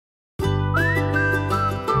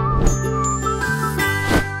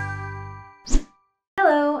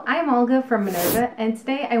Olga from Minerva, and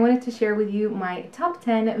today I wanted to share with you my top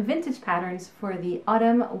 10 vintage patterns for the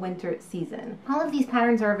autumn-winter season. All of these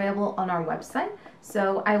patterns are available on our website,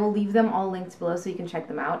 so I will leave them all linked below so you can check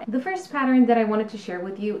them out. The first pattern that I wanted to share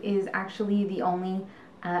with you is actually the only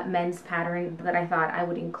men's pattern that I thought I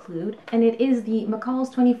would include, and it is the McCall's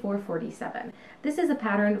 2447. This is a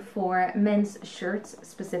pattern for men's shirts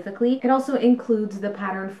specifically. It also includes the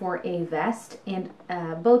pattern for a vest and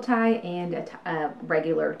a bow tie and a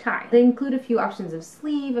regular tie. They include a few options of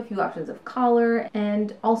sleeve, a few options of collar,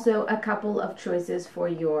 and also a couple of choices for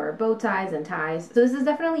your bow ties and ties. So this is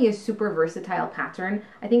definitely a super versatile pattern.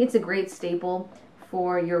 I think it's a great staple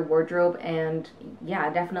for your wardrobe, and yeah,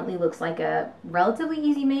 definitely looks like a relatively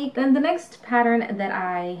easy make. Then the next pattern that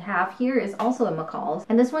I have here is also a McCall's,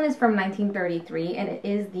 and this one is from 1933, and it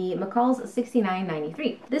is the McCall's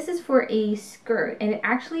 6993. This is for a skirt, and it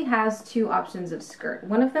actually has two options of skirt.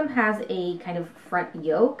 One of them has a kind of front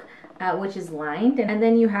yoke, which is lined, and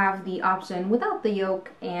then you have the option without the yoke,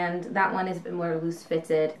 and that one is a bit more loose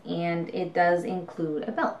fitted, and it does include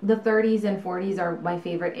a belt. The 30s and 40s are my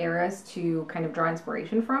favorite eras to kind of draw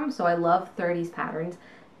inspiration from, so I love 30s patterns,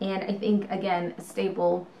 and I think, again, a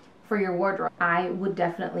staple for your wardrobe. I would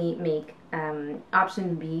definitely make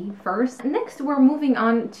option B first. Next, we're moving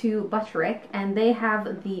on to Butterick, and they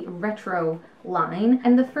have the retro line,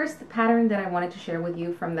 and the first pattern that I wanted to share with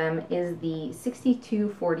you from them is the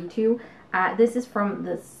 6242. This is from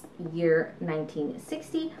this year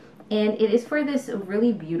 1960, and it is for this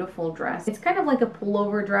really beautiful dress. It's kind of like a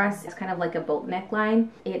pullover dress. It's kind of like a boat neckline.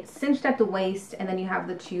 It's cinched at the waist, and then you have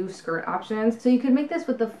the two skirt options. So you could make this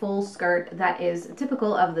with the full skirt that is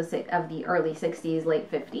typical of the early 60s, late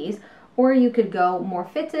 50s, or you could go more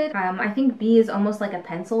fitted. I think B is almost like a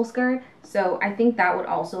pencil skirt, so I think that would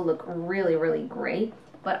also look really, really great.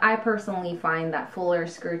 But I personally find that fuller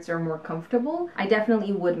skirts are more comfortable. I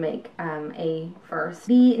definitely would make A first.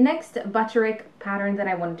 The next Butterick pattern that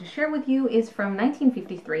I wanted to share with you is from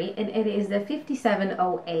 1953, and it is the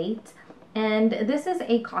 5708. And this is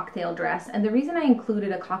a cocktail dress, and the reason I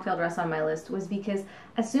included a cocktail dress on my list was because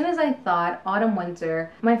as soon as I thought autumn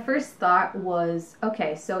winter, my first thought was,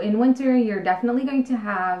 okay, so in winter you're definitely going to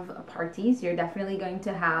have parties, you're definitely going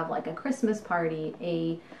to have like a Christmas party,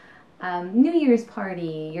 a New Year's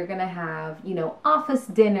party, you're gonna have, you know, office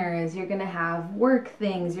dinners, you're gonna have work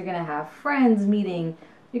things, you're gonna have friends meeting,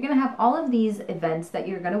 you're gonna have all of these events that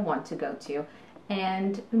you're gonna want to go to.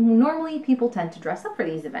 And normally people tend to dress up for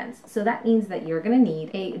these events. So that means that you're gonna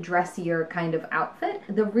need a dressier kind of outfit.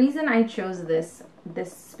 The reason I chose this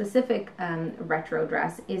specific retro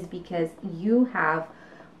dress is because you have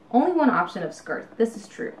only one option of skirt. This is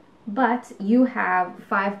true. But you have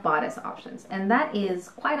 5 bodice options, and that is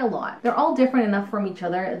quite a lot. They're all different enough from each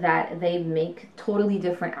other that they make totally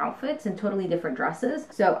different outfits and totally different dresses.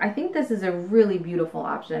 So I think this is a really beautiful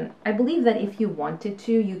option. I believe that if you wanted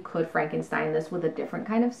to, you could Frankenstein this with a different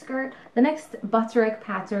kind of skirt. The next Butterick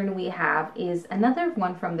pattern we have is another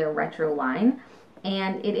one from their retro line,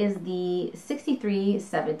 and it is the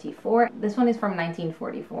 6374. This one is from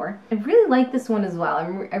 1944. I really like this one as well.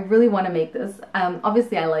 I really want to make this.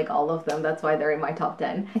 Obviously I like all of them, that's why they're in my top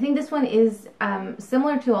 10. I think this one is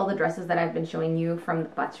similar to all the dresses that I've been showing you from the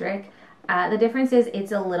Butterick. The difference is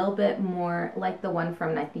it's a little bit more like the one from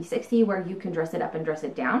 1960 where you can dress it up and dress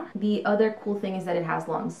it down. The other cool thing is that it has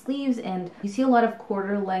long sleeves, and you see a lot of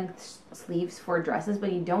quarter length sleeves for dresses,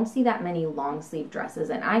 but you don't see that many long sleeve dresses.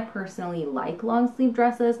 And I personally like long sleeve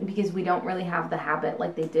dresses because we don't really have the habit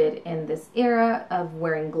like they did in this era of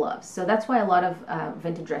wearing gloves. So that's why a lot of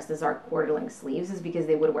vintage dresses are quarter length sleeves, is because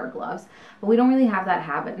they would wear gloves. But we don't really have that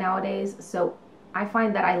habit nowadays. So I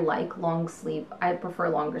find that I like long sleeve, I prefer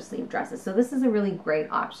longer sleeve dresses. So this is a really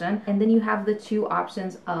great option. And then you have the two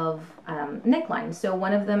options of neckline. So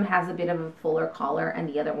one of them has a bit of a fuller collar and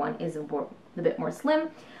the other one is a bit more slim.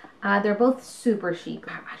 They're both super chic.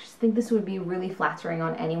 I just think this would be really flattering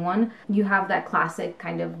on anyone. You have that classic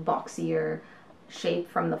kind of boxier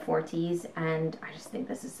shape from the 40s, and I just think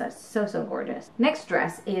this is so gorgeous. Next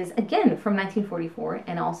dress is again from 1944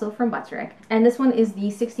 and also from Butterick, and this one is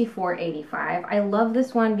the 6485. I love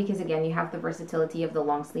this one because again you have the versatility of the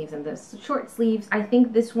long sleeves and the short sleeves. I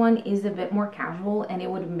think this one is a bit more casual, and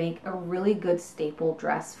it would make a really good staple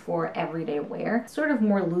dress for everyday wear. Sort of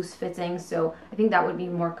more loose fitting, so I think that would be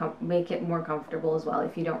make it more comfortable as well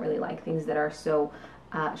if you don't really like things that are so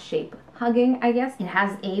shape hugging, I guess. It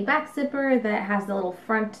has a back zipper that has the little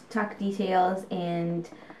front tuck details, and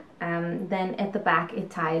then at the back it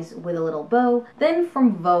ties with a little bow. Then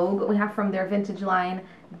from Vogue, we have from their vintage line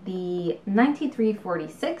the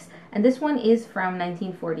 9346, and this one is from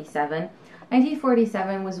 1947.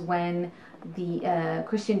 1947 was when the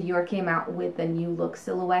Christian Dior came out with the new look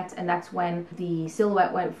silhouette, and that's when the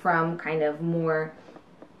silhouette went from kind of more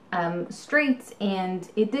straight, and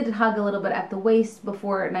it did hug a little bit at the waist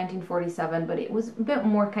before 1947, but it was a bit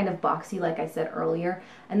more kind of boxy, like I said earlier.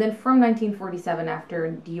 And then from 1947,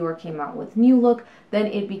 after Dior came out with new look, then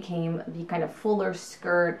it became the kind of fuller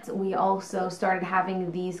skirt. We also started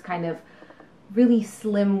having these kind of really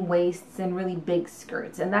slim waists and really big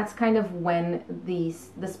skirts, and that's kind of when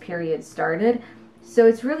this period started. So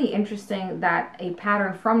it's really interesting that a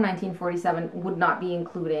pattern from 1947 would not be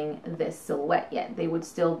including this silhouette yet. They would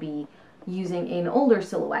still be using an older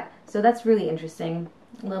silhouette. So that's really interesting.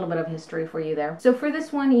 A little bit of history for you there. So for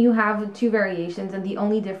this one, you have two variations, and the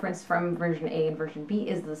only difference from version A and version B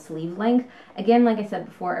is the sleeve length. Again, like I said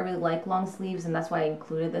before, I really like long sleeves, and that's why I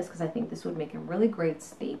included this, because I think this would make a really great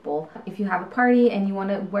staple. If you have a party and you want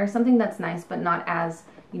to wear something that's nice but not as,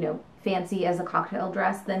 you know, fancy as a cocktail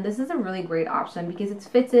dress, then this is a really great option because it's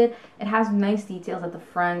fitted, it has nice details at the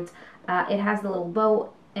front, it has the little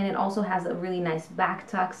bow, and it also has a really nice back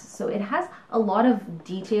tucks. So it has a lot of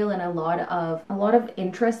detail and a lot of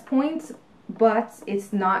interest points, but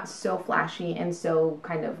it's not so flashy, and so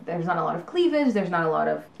kind of there's not a lot of cleavage, there's not a lot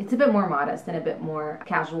of, it's a bit more modest and a bit more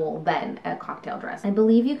casual than a cocktail dress. I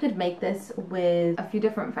believe you could make this with a few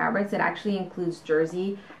different fabrics. It actually includes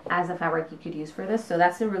jersey as a fabric you could use for this, so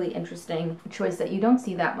that's a really interesting choice that you don't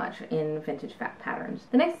see that much in vintage patterns.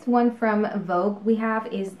 The next one from Vogue we have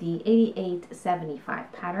is the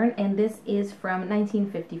 8875 pattern, and this is from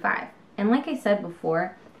 1955. And like I said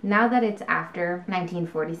before, now that it's after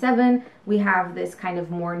 1947, we have this kind of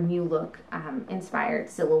more new look inspired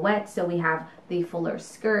silhouette. So we have the fuller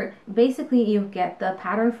skirt. Basically, you get the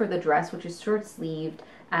pattern for the dress, which is short sleeved.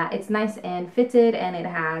 It's nice and fitted, and it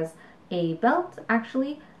has a belt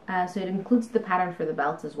actually. So it includes the pattern for the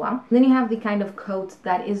belt as well. And then you have the kind of coat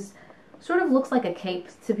that is sort of looks like a cape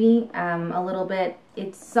to me, a little bit.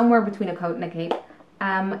 It's somewhere between a coat and a cape.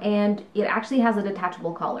 And it actually has a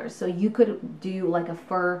detachable collar, so you could do like a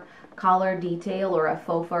fur collar detail or a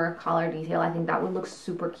faux fur collar detail. I think that would look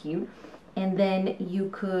super cute. And then you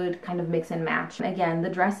could kind of mix and match. Again, the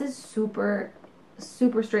dress is super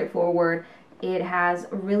straightforward. It has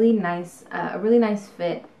a really nice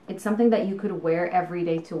fit. It's something that you could wear every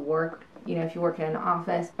day to work, you know, if you work in an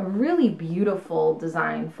office. A really beautiful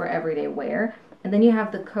design for everyday wear. And then you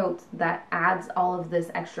have the coat that adds all of this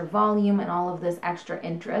extra volume and all of this extra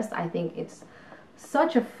interest. I think it's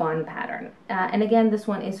such a fun pattern. And again, this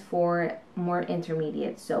one is for more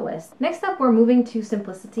intermediate sewists. Next up, we're moving to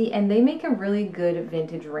Simplicity, and they make a really good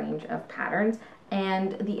vintage range of patterns.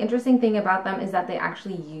 And the interesting thing about them is that they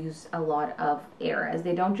actually use a lot of eras.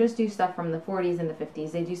 They don't just do stuff from the 40s and the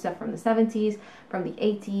 50s. They do stuff from the 70s, from the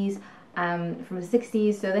 80s, from the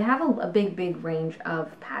 60s, so they have a big range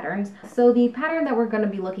of patterns. So the pattern that we're going to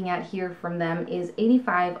be looking at here from them is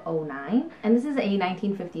 8509, and this is a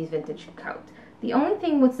 1950s vintage coat. The only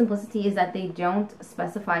thing with Simplicity is that they don't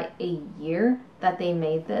specify a year that they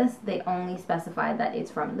made this. They only specify that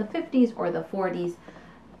it's from the 50s or the 40s,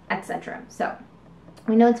 etc. So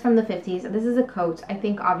we know it's from the 50s. This is a coat. I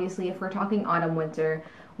think obviously if we're talking autumn winter,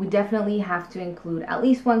 we definitely have to include at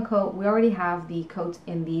least one coat. We already have the coat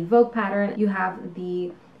in the Vogue pattern. You have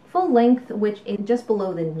the full length, which is just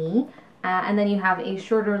below the knee, and then you have a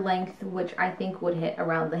shorter length, which I think would hit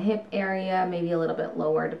around the hip area, maybe a little bit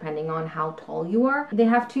lower depending on how tall you are. They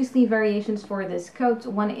have two sleeve variations for this coat.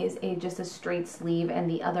 One is just a straight sleeve, and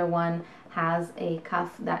the other one has a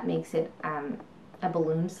cuff that makes it a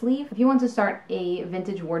balloon sleeve. If you want to start a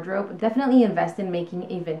vintage wardrobe, definitely invest in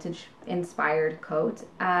making a vintage inspired coat.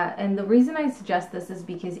 And the reason I suggest this is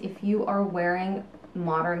because if you are wearing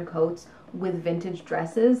modern coats with vintage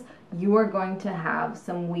dresses, you are going to have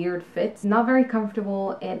some weird fits, not very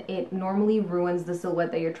comfortable, and it normally ruins the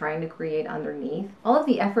silhouette that you're trying to create underneath. All of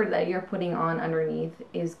the effort that you're putting on underneath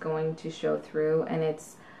is going to show through, and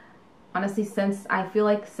it's honestly, I feel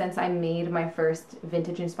like since I made my first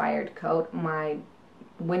vintage inspired coat, my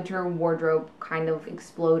winter wardrobe kind of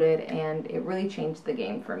exploded, and it really changed the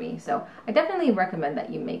game for me. So I definitely recommend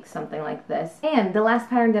that you make something like this. And the last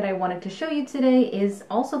pattern that I wanted to show you today is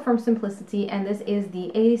also from Simplicity, and this is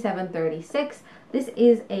the 8736. This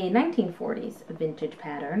is a 1940s vintage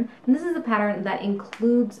pattern, and this is a pattern that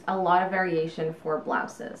includes a lot of variation for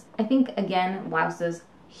blouses. I think, again, blouses,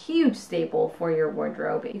 huge staple for your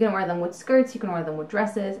wardrobe. You can wear them with skirts, you can wear them with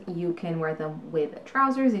dresses, you can wear them with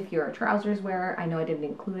trousers if you're a trousers wearer. I know I didn't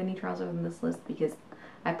include any trousers in this list because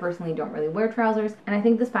I personally don't really wear trousers, and I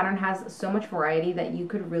think this pattern has so much variety that you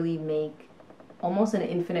could really make almost an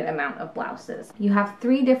infinite amount of blouses. You have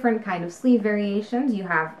three different kind of sleeve variations. You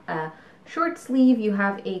have a short sleeve, you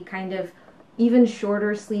have a kind of even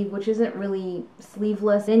shorter sleeve, which isn't really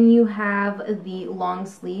sleeveless. Then you have the long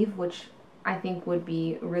sleeve, which I think would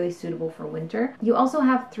be really suitable for winter. You also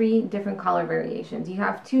have 3 different collar variations. You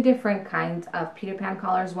have 2 different kinds of Peter Pan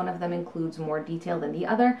collars. One of them includes more detail than the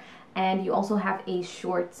other. And you also have a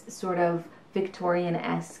short, sort of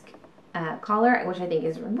Victorian-esque collar, which I think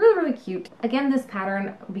is really cute. Again, this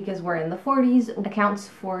pattern, because we're in the 40s, accounts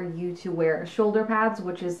for you to wear shoulder pads,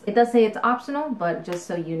 which is, it does say it's optional, but just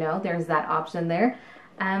so you know, there's that option there.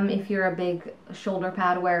 If you're a big shoulder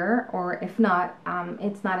pad wearer, or if not,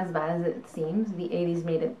 it's not as bad as it seems. The 80s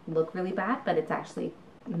made it look really bad, but it's actually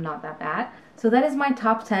not that bad. So that is my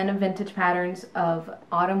top 10 vintage patterns of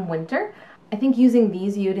autumn winter. I think using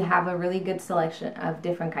these, you'd have a really good selection of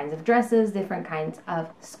different kinds of dresses, different kinds of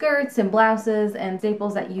skirts and blouses and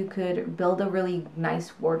staples that you could build a really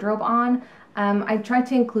nice wardrobe on. I tried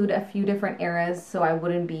to include a few different eras so I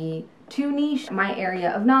wouldn't be too niche. My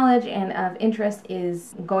area of knowledge and of interest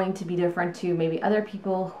is going to be different to maybe other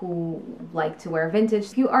people who like to wear vintage.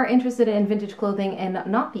 If you are interested in vintage clothing and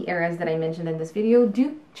not the eras that I mentioned in this video,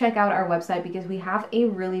 do check out our website because we have a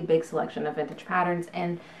really big selection of vintage patterns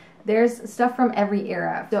and there's stuff from every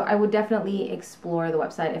era. So I would definitely explore the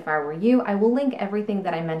website if I were you. I will link everything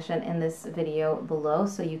that I mentioned in this video below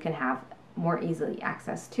so you can have more easily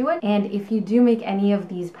access to it. And if you do make any of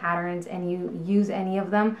these patterns and you use any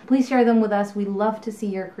of them, please share them with us. We love to see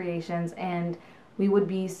your creations and we would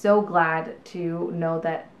be so glad to know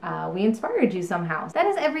that we inspired you somehow. That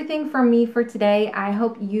is everything from me for today. I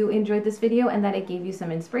hope you enjoyed this video and that it gave you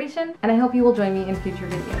some inspiration, and I hope you will join me in future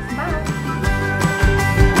videos. Bye!